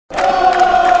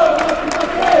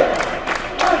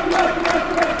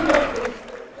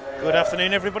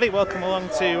afternoon, everybody. Welcome along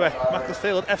to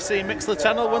Macclesfield FC Mixler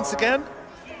channel once again.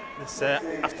 This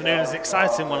afternoon is an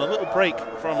exciting one, a little break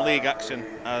from league action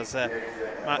as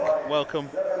Mac welcome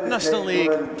National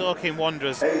League Dorking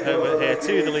Wanderers over here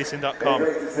to theleasing.com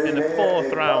in the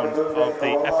fourth round of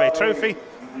the FA Trophy.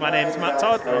 My name is Matt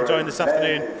Todd, and I'm joined this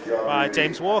afternoon by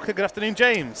James Walker. Good afternoon,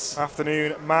 James.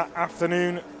 Afternoon, Matt.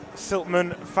 Afternoon,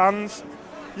 Silkmen fans.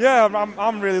 Yeah,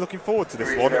 I'm really looking forward to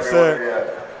this one.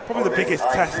 It's probably the biggest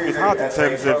test we've had in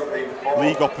terms of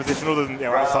league opposition, other than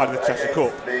outside of the Cheshire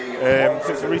Cup,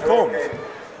 since it reformed.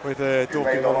 With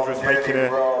Dorking Wanderers making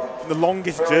the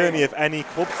longest journey of any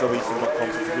club to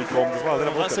Leasing.com since it reformed as well.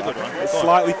 That's a good one. It's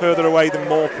slightly further away than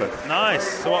Morpeth. Nice.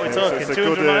 So what are we talking? So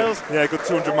 200 miles? Yeah, a good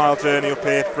 200-mile journey up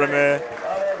here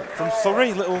from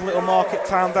Surrey, little market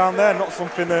town down there. Not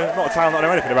a town that I know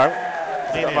anything about.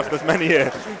 There's many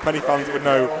fans that would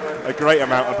know a great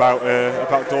amount about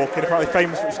Dorking. Apparently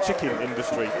famous for its chicken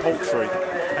industry, poultry.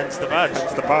 Hence the badge.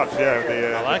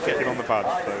 Yeah. I like chicken it. on the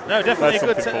badge. So no, definitely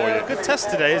a good test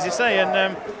today, as you say.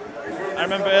 And I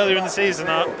remember earlier in the season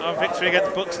our victory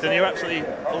against Buxton. You were absolutely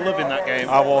loving that game.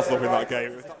 I was loving that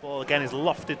game. The ball again is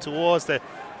lofted towards the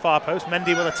far post.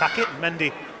 Mendy will attack it.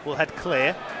 Mendy will head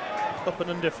clear, up and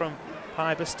under from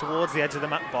Pybus towards the edge of the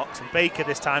map box, and Baker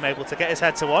this time able to get his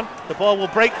head to one. The ball will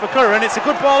break for Curran. It's a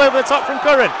good ball over the top from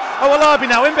Curran.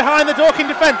 Owolabi now in behind the Dorking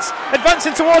defence,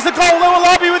 advancing towards the goal.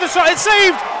 Owolabi with a shot, it's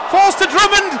saved, falls to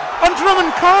Drummond, and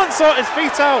Drummond can't sort his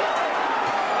feet out,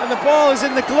 and the ball is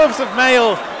in the gloves of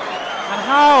Mayle. And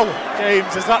how,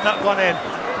 James, has that not gone in?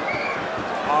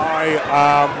 I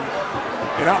am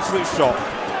in absolute shock,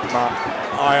 Matt.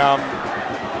 I am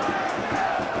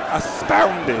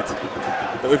astounded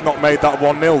that we've not made that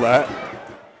 1-0 there.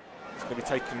 It's going to be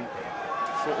taken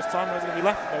short this time. Where's it going to be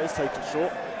left? No, it's taken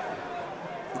short.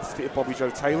 It's defeated Bobby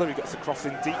Joe Taylor, who gets the cross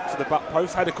in deep to the back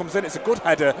post. Header comes in, it's a good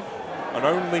header, and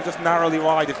only just narrowly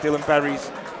wide of Dylan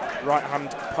Berry's right-hand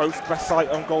post. Best sight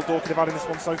on goal Dorking have had in this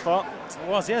one so far. It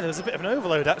was, yeah, there was a bit of an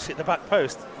overload actually at the back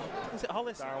post. Was it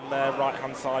Hollis? Down there,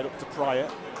 right-hand side up to Pryor.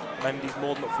 Mendy's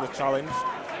more than up for the challenge.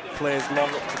 Clears long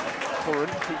up to Curran,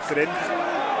 keeps it in.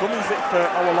 Dummies it for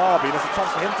Owolabi, and there's a chance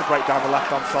for him to break down the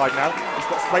left-hand side now. He's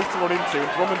got space to run into,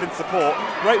 and Drummond in support.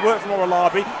 Great work from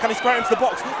Owolabi. Can he square it into the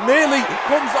box? Nearly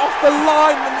comes off the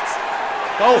line, and it's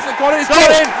goal. Has it gone in? It's gone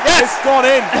in! Yes! It's gone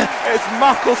in! It's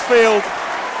Macclesfield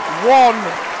 1,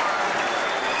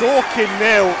 Dorking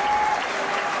 0.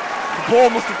 The ball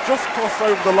must have just crossed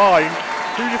over the line.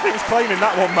 Who do you think is claiming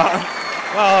that one, Matt?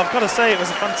 Well, I've got to say it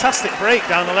was a fantastic break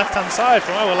down the left-hand side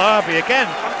from Owolabi again.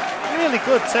 Really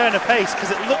good turn of pace,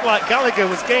 because it looked like Gallagher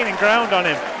was gaining ground on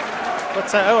him, but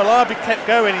Owolabi kept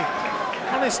going. He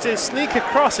managed to sneak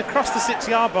across the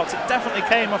 6-yard box. It definitely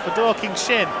came off a Dorking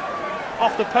shin,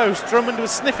 off the post. Drummond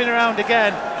was sniffing around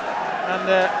again, and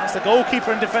as the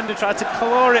goalkeeper and defender tried to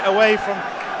claw it away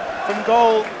from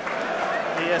goal,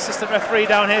 the assistant referee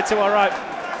down here to our right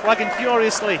flagging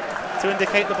furiously to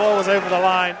indicate the ball was over the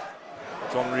line.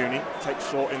 John Rooney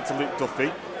takes short into Luke Duffy.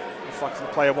 Flags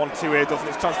the player 1-2 here, doesn't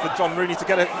it? It's a chance for John Rooney to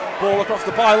get a ball across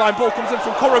the byline. Ball comes in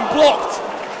from Curran, blocked,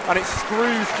 and it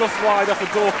screws just wide off a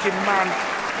Dorking man.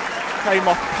 Came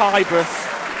off Pybus.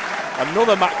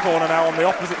 Another Matt corner now on the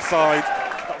opposite side.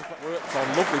 That works on.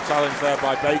 Lovely challenge there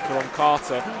by Baker on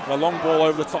Carter. And a long ball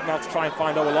over the top now to try and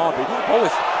find Owolabi.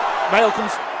 Mayle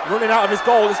comes running out of his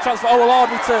goal. There's a chance for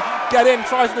Owolabi to get in.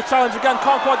 Tries the challenge again.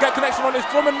 Can't quite get connection on his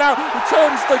Drummond now. He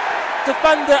turns the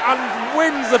defender and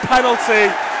wins the penalty.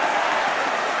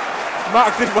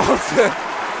 Mac did well to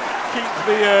keep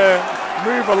the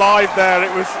move alive there.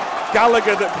 It was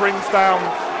Gallagher that brings down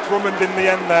Drummond in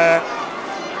the end there.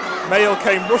 Mayle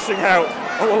came rushing out.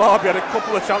 Owolabi had a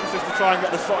couple of chances to try and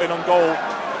get the shot in on goal.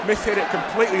 Mishit it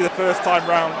completely the first time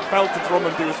round. Fell to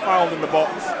Drummond, who was fouled in the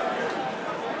box.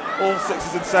 All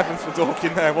 6s and 7s for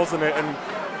Dorking there, wasn't it? And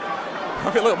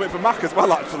a little bit for Mac as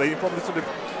well, actually. He probably should have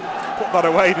put that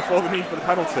away before the need for the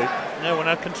penalty. No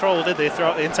one had control, did they,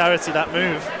 throughout the entirety of that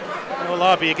move?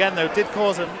 Owolabi again though did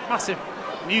cause a massive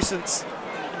nuisance,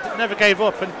 never gave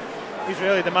up, and he's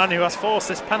really the man who has forced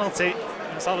this penalty,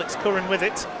 and it's Alex Curran with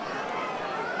it.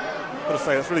 I've got to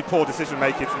say, that's really poor decision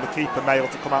making from the keeper Mayle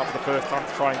to come out for the first time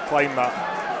to try and claim that.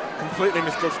 Completely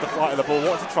misjudged the flight of the ball,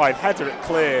 wanted to try and header it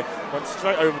clear, went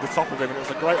straight over the top of him, and it was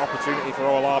a great opportunity for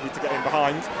Owolabi to get in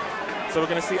behind. So we're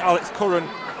going to see Alex Curran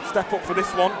step up for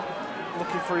this one,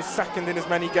 looking for his second in as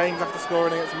many games after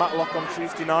scoring against Matlock on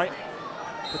Tuesday night.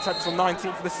 Potential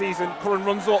 19th of the season. Curran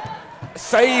runs up,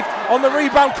 saved on the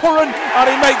rebound, Curran, and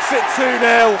he makes it 2-0.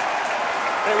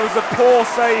 It was a poor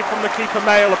save from the keeper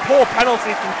Mayle, a poor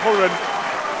penalty from Curran.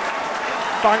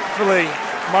 Thankfully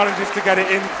manages to get it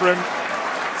in for him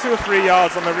 2 or 3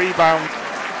 yards on the rebound,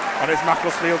 and it's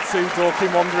Macclesfield 2,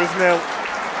 Dorking Wanderers 0.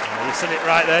 You said it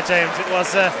right there, James. It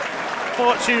was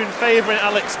fortune favouring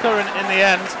Alex Curran in the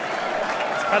end.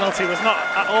 His penalty was not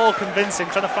at all convincing,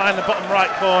 trying to find the bottom right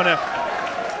corner.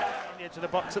 On the edge of the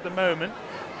box at the moment.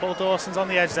 Paul Dawson's on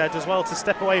the edge there, does well to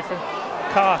step away from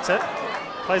Carter.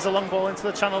 Plays a long ball into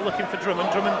the channel looking for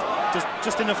Drummond. Drummond does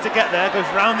just enough to get there, goes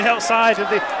round the outside of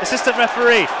the assistant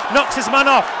referee, knocks his man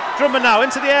off. Drummond now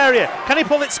into the area. Can he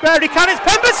pull it square? He can. It's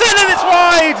Pemberton and it's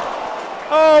wide.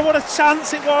 Oh, what a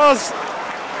chance it was.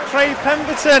 Craig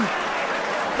Pemberton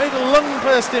made a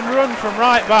lung-bursting run from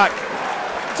right back,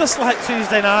 just like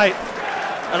Tuesday night.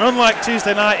 And unlike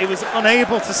Tuesday night, he was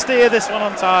unable to steer this one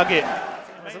on target.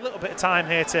 There's a little bit of time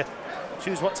here to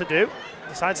choose what to do.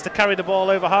 Decides to carry the ball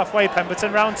over halfway.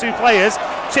 Pemberton round 2 players.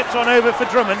 Chips one over for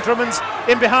Drummond. Drummond's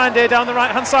in behind here down the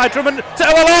right-hand side. Drummond to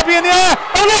Owolabi in the air.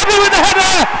 Owolabi with the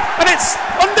header, and it's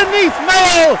underneath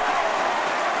Mail.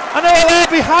 And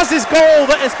Owolabi has his goal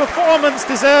that his performance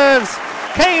deserves.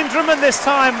 Kane Drummond this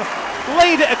time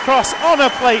laid it across on a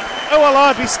plate.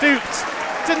 Owolabi stooped,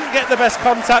 didn't get the best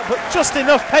contact, but just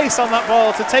enough pace on that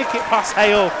ball to take it past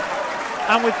Hale.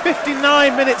 And with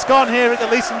 59 minutes gone here at the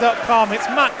Leeson.com, it's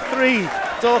Mac 3,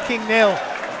 Dorking 0.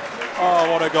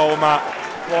 Oh, what a goal, Matt.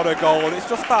 What a goal. And it's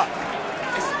just that,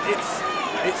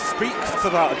 it speaks to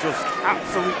that just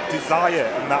absolute desire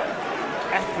and that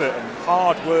effort and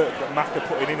hard work that Mac are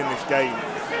putting in this game.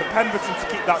 For Pemberton to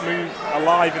keep that move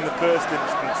alive in the first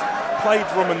instance, played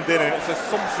Drummond in, and it's a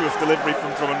sumptuous delivery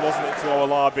from Drummond, wasn't it, to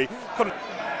Owolabi.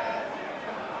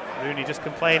 Rooney just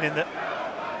complaining that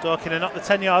Dorking are not the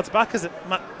 10 yards back as it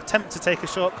attempt to take a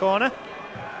short corner.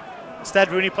 Instead,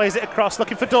 Rooney plays it across,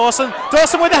 looking for Dawson.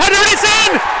 Dawson with the header, and it's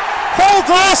in! Paul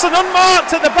Dawson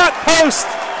unmarked at the back post.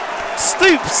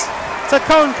 Stoops to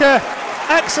conquer.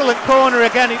 Excellent corner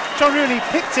again. John Rooney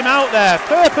picked him out there.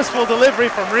 Purposeful delivery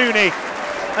from Rooney.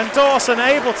 And Dawson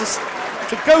able to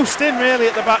ghost in really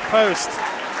at the back post.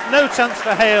 No chance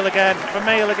for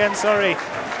Mail again, sorry.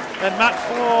 And Mac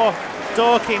 4,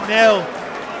 Dorking 0.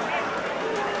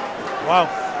 Wow.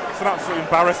 It's an absolute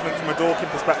embarrassment from a Dorking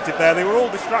perspective there. They were all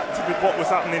distracted with what was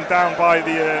happening down by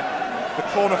the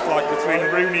corner flag between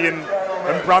Rooney and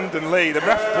Brandon Lee. The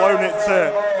ref's blown it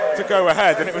to go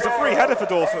ahead, and it was a free header for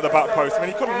Dawson at the back post. I mean,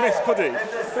 he couldn't miss, could he?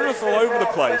 They were just all over the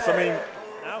place. I mean,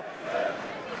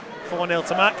 4-0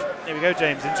 to Mac. Here we go,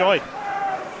 James. Enjoy.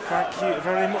 Thank you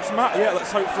very much, Matt. Yeah,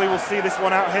 hopefully we'll see this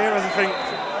one out here, as I think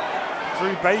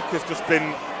Drew Baker's just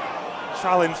been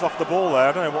challenged off the ball there.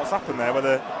 I don't know what's happened there,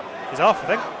 whether he's off, I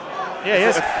think. Yeah, he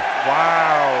is.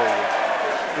 Wow.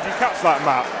 Did you catch that,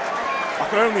 Matt? I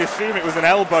can only assume it was an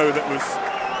elbow that was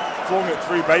flung at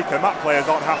Drew Baker. Matt players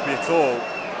aren't happy at all.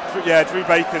 Yeah, Drew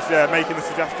Baker's making the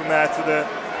suggestion there to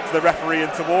the referee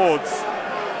and towards.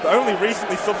 But only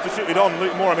recently substituted on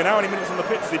Luke Moore. I mean, how many minutes on the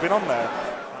pitch has he been on there?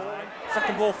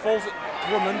 Second ball falls at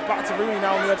Drummond, back to Rooney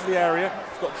now on the edge of the area.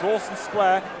 He's got Dawson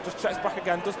square, just checks back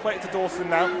again, does play it to Dawson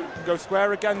now. Can go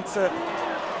square again to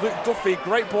Luke Duffy,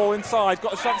 great ball inside,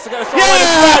 got a chance to get a shot.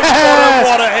 Yes!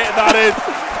 What a hit that is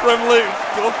from Luke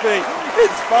Duffy.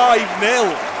 It's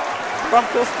 5-0.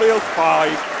 Macclesfield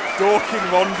 5, Dorking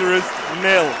Wanderers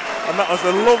 0. And that was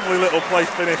a lovely little place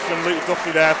finish from Luke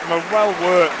Duffy there from a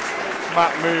well-worked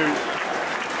Matt move.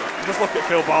 Just look at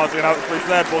Phil Barsley and Alex Bruce,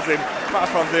 they're buzzing. Matt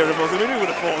fans here are buzzing. Who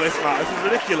would have thought this, Matt? This is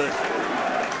ridiculous.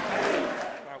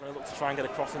 Now going to look to try and get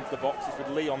a cross into the boxes with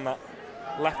Lee on that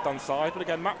left-hand side. But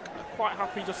again, Matt quite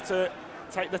happy just to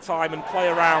take the time and play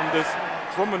around as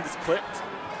Drummond is clipped.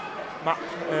 Matt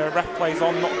ref plays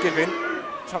on, not giving.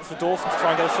 Chance for Dawson to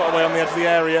try and get a shot away on the edge of the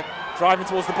area. Driving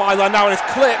towards the byline now and it's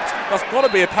clipped. That's got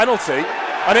to be a penalty.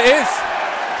 And it is.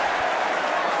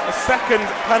 A second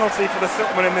penalty for the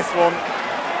Silkmen in this one.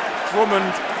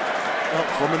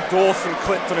 Dawson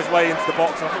clipped on his way into the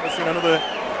box, and I think we've seen another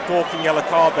Dorking yellow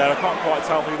card there. I can't quite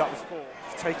tell who that was for.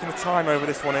 Just taking the time over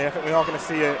this one here. I think we are going to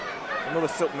see another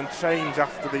Silkmen change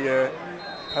after the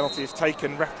penalty is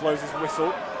taken. Ref blows his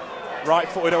whistle.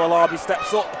 Right-footed Owolabi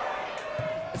steps up.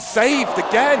 It's saved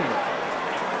again.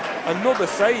 Another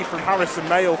save from Harrison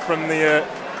Mail from the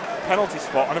penalty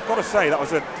spot, and I've got to say that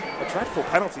was a dreadful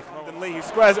penalty from Brandon Lee, who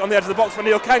squares it on the edge of the box for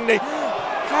Neil Kengney.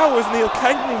 How has Neil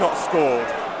Kengney not scored?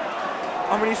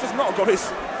 I mean, he's just not got his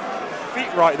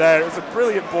feet right there. It was a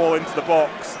brilliant ball into the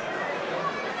box.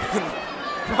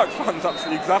 Mac fans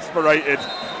absolutely exasperated.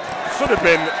 Should have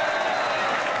been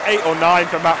 8 or 9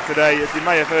 for Mac today, as you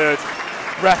may have heard.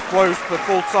 Ref blows for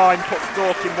full time, puts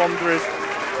Dorking Wanderers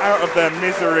out of their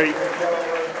misery.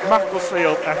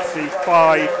 Macclesfield FC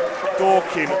 5,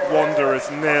 Dorking Wanderers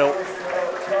 0.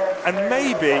 And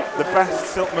maybe the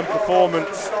best Silkmen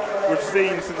performance we've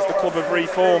seen since the club have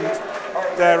reformed.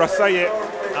 Dare I say it?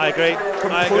 I agree.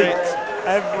 Complete.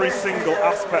 Every single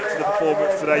aspect of the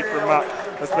performance today from Mac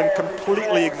has been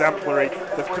completely exemplary.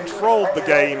 They've controlled the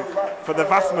game for the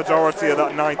vast majority of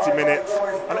that 90 minutes,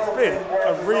 and it's been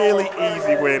a really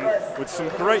easy win with some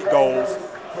great goals.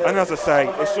 And as I say,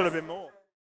 it should have been more.